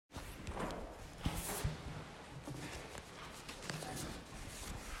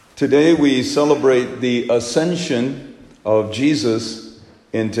Today we celebrate the ascension of Jesus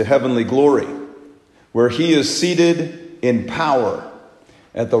into heavenly glory, where he is seated in power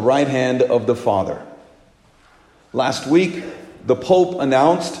at the right hand of the Father. Last week, the Pope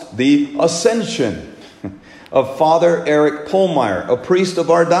announced the ascension of Father Eric Pohlmeyer, a priest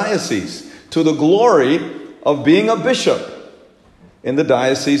of our diocese, to the glory of being a bishop in the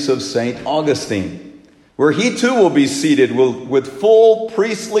Diocese of St. Augustine, where he too will be seated with full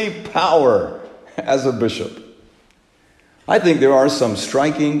priestly power as a bishop. I think there are some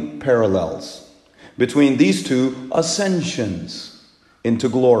striking parallels between these two ascensions into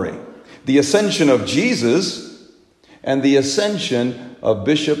glory. The ascension of Jesus and the ascension of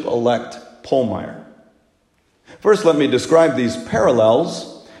Bishop-elect Pohlmeyer. First, let me describe these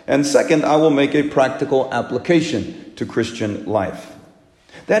parallels, and second, I will make a practical application to Christian life.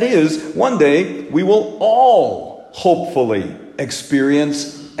 That is, one day we will all hopefully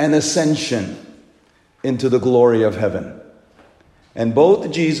experience an ascension into the glory of heaven. And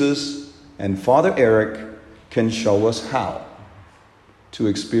both Jesus and Father Eric can show us how to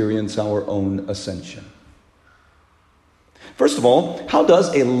experience our own ascension. First of all, how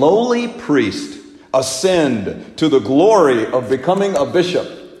does a lowly priest ascend to the glory of becoming a bishop?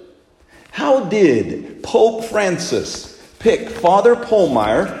 How did Pope Francis pick Father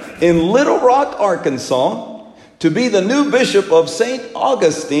Pohlmeyer in Little Rock, Arkansas, to be the new bishop of St.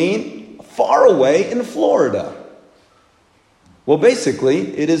 Augustine, far away in Florida? Well,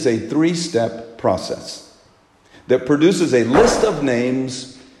 basically, it is a three-step process that produces a list of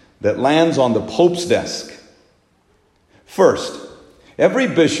names that lands on the Pope's desk. First, every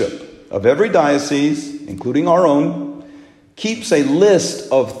bishop of every diocese, including our own, keeps a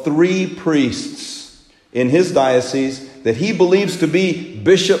list of 3 priests in his diocese that he believes to be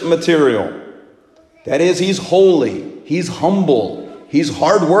bishop material. That is, he's holy, he's humble, he's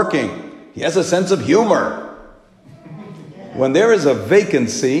hardworking, he has a sense of humor. When there is a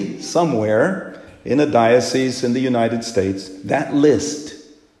vacancy somewhere in a diocese in the United States, that list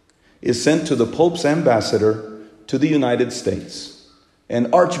is sent to the Pope's ambassador to the United States,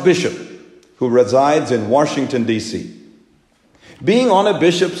 an archbishop who resides in Washington, D.C. Being on a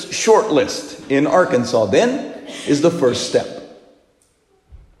bishop's short list in Arkansas, then, is the first step.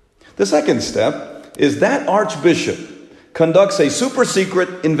 The second step is that archbishop conducts a super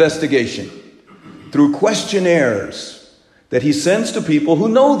secret investigation through questionnaires that he sends to people who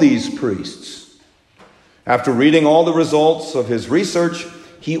know these priests. After reading all the results of his research,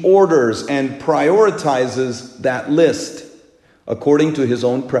 he orders and prioritizes that list according to his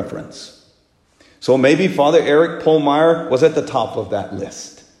own preference. So maybe Father Eric Pohlmeyer was at the top of that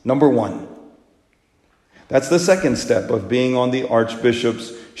list, number 1. That's the second step of being on the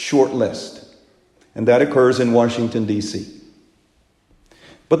Archbishop's short list. And that occurs in Washington, D.C.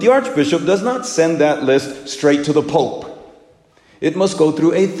 But the Archbishop does not send that list straight to the Pope. It must go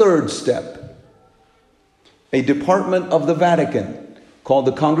through a third step. A department of the Vatican called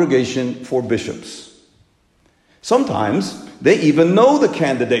the Congregation for Bishops. Sometimes they even know the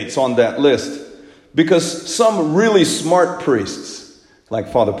candidates on that list because some really smart priests,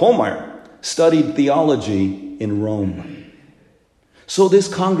 like Father Pohlmeyer, studied theology in Rome. So this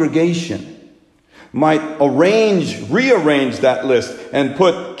congregation might rearrange that list and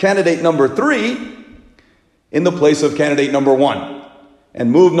put candidate number 3 in the place of candidate number 1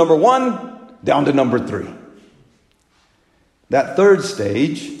 and move number 1 down to number 3. That third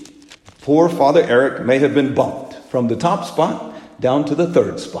stage, poor Father Eric may have been bumped from the top spot down to the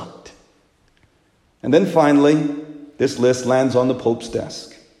third spot. And then finally, this list lands on the Pope's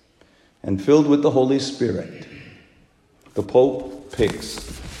desk. And filled with the Holy Spirit, the Pope picks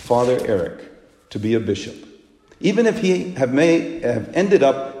Father Eric to be a bishop, even if he may have ended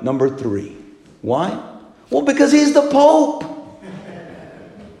up number 3. Why? Well, because he's the Pope.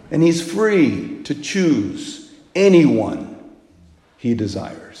 And he's free to choose anyone he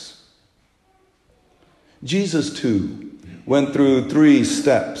desires. Jesus, too, went through 3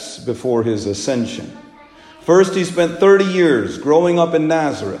 steps before his ascension. First, he spent 30 years growing up in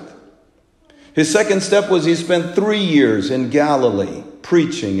Nazareth. His second step was he spent 3 years in Galilee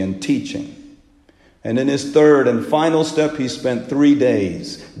preaching and teaching. And in his third and final step, he spent 3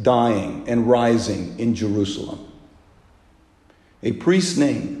 days dying and rising in Jerusalem. A priest's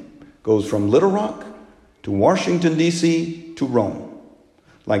name goes from Little Rock to Washington, D.C. to Rome.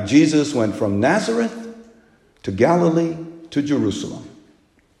 Like Jesus went from Nazareth to Galilee to Jerusalem.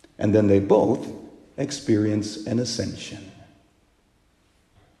 And then they both experience an ascension.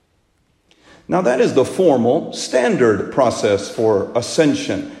 Now that is the formal, standard process for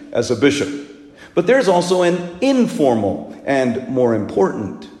ascension as a bishop. But there's also an informal and more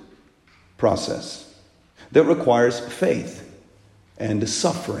important process that requires faith and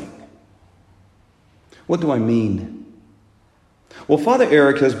suffering. What do I mean? Well, Father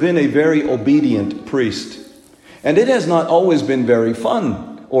Eric has been a very obedient priest, and it has not always been very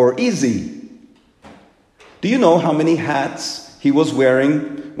fun or easy. Do you know how many hats he was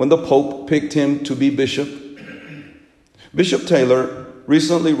wearing when the Pope picked him to be bishop? Bishop Taylor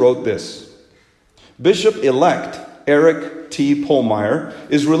recently wrote this: Bishop-elect Eric T. Pohlmeyer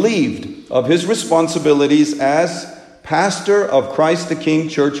is relieved of his responsibilities as pastor of Christ the King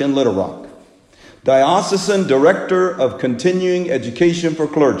Church in Little Rock, diocesan director of continuing education for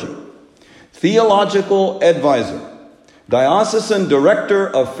clergy, theological advisor, diocesan director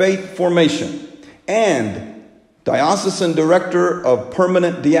of faith formation, and diocesan director of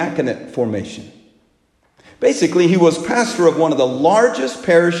permanent diaconate formation. Basically, he was pastor of one of the largest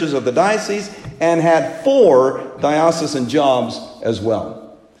parishes of the diocese and had 4 diocesan jobs as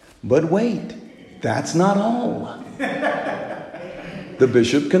well. But wait, that's not all. The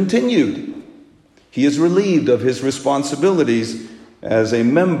bishop continued. He is relieved of his responsibilities as a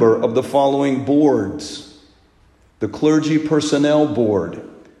member of the following boards: the Clergy Personnel Board,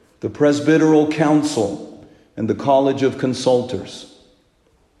 the Presbyteral Council, and the College of Consultors.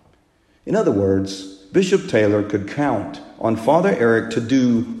 In other words, Bishop Taylor could count on Father Eric to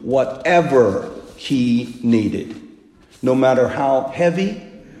do whatever he needed, no matter how heavy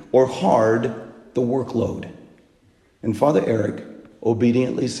or hard the workload. And Father Eric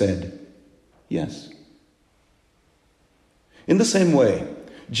obediently said, yes. In the same way,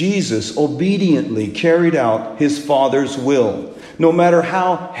 Jesus obediently carried out his Father's will, no matter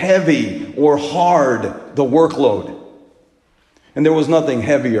how heavy or hard the workload. And there was nothing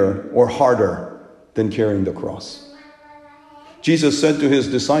heavier or harder than carrying the cross. Jesus said to his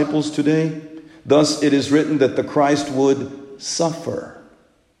disciples today, "Thus it is written that the Christ would suffer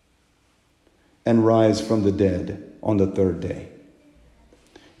and rise from the dead on the 3rd day."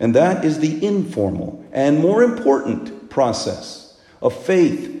 And that is the informal and more important process of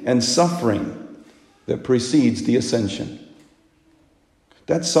faith and suffering that precedes the ascension.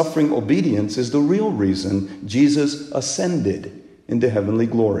 That suffering obedience is the real reason Jesus ascended into heavenly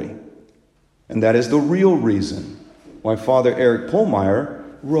glory. And that is the real reason why Father Eric Pohlmeyer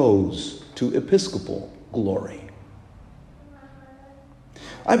rose to episcopal glory.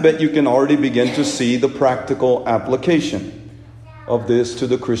 I bet you can already begin to see the practical application of this to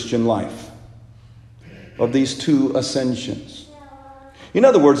the Christian life, of these 2 ascensions. In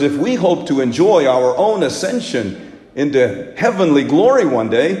other words, if we hope to enjoy our own ascension into heavenly glory one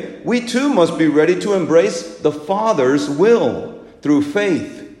day, we too must be ready to embrace the Father's will through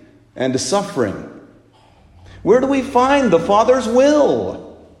faith and suffering. Where do we find the Father's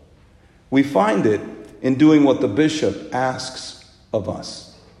will? We find it in doing what the bishop asks of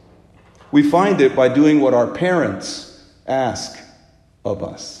us. We find it by doing what our parents ask of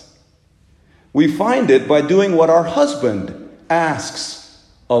us. We find it by doing what our husband asks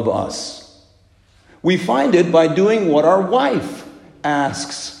of us. We find it by doing what our wife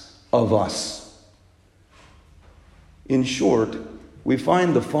asks of us. In short, we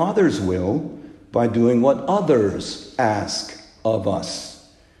find the Father's will by doing what others ask of us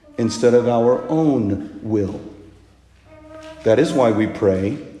instead of our own will. That is why we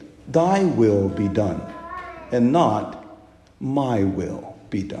pray, "Thy will be done," and not "My will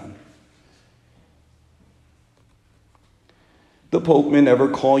be done." The Pope may never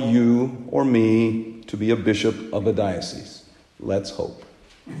call you or me to be a bishop of a diocese. Let's hope.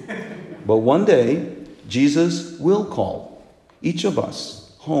 But one day, Jesus will call each of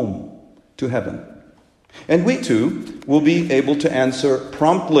us home to heaven. And we too will be able to answer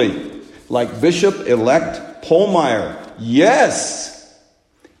promptly, like Bishop-elect Pohlmeyer, yes,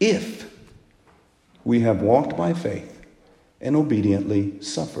 if we have walked by faith and obediently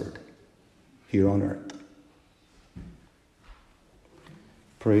suffered here on earth.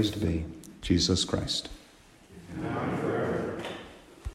 Praised be Jesus Christ.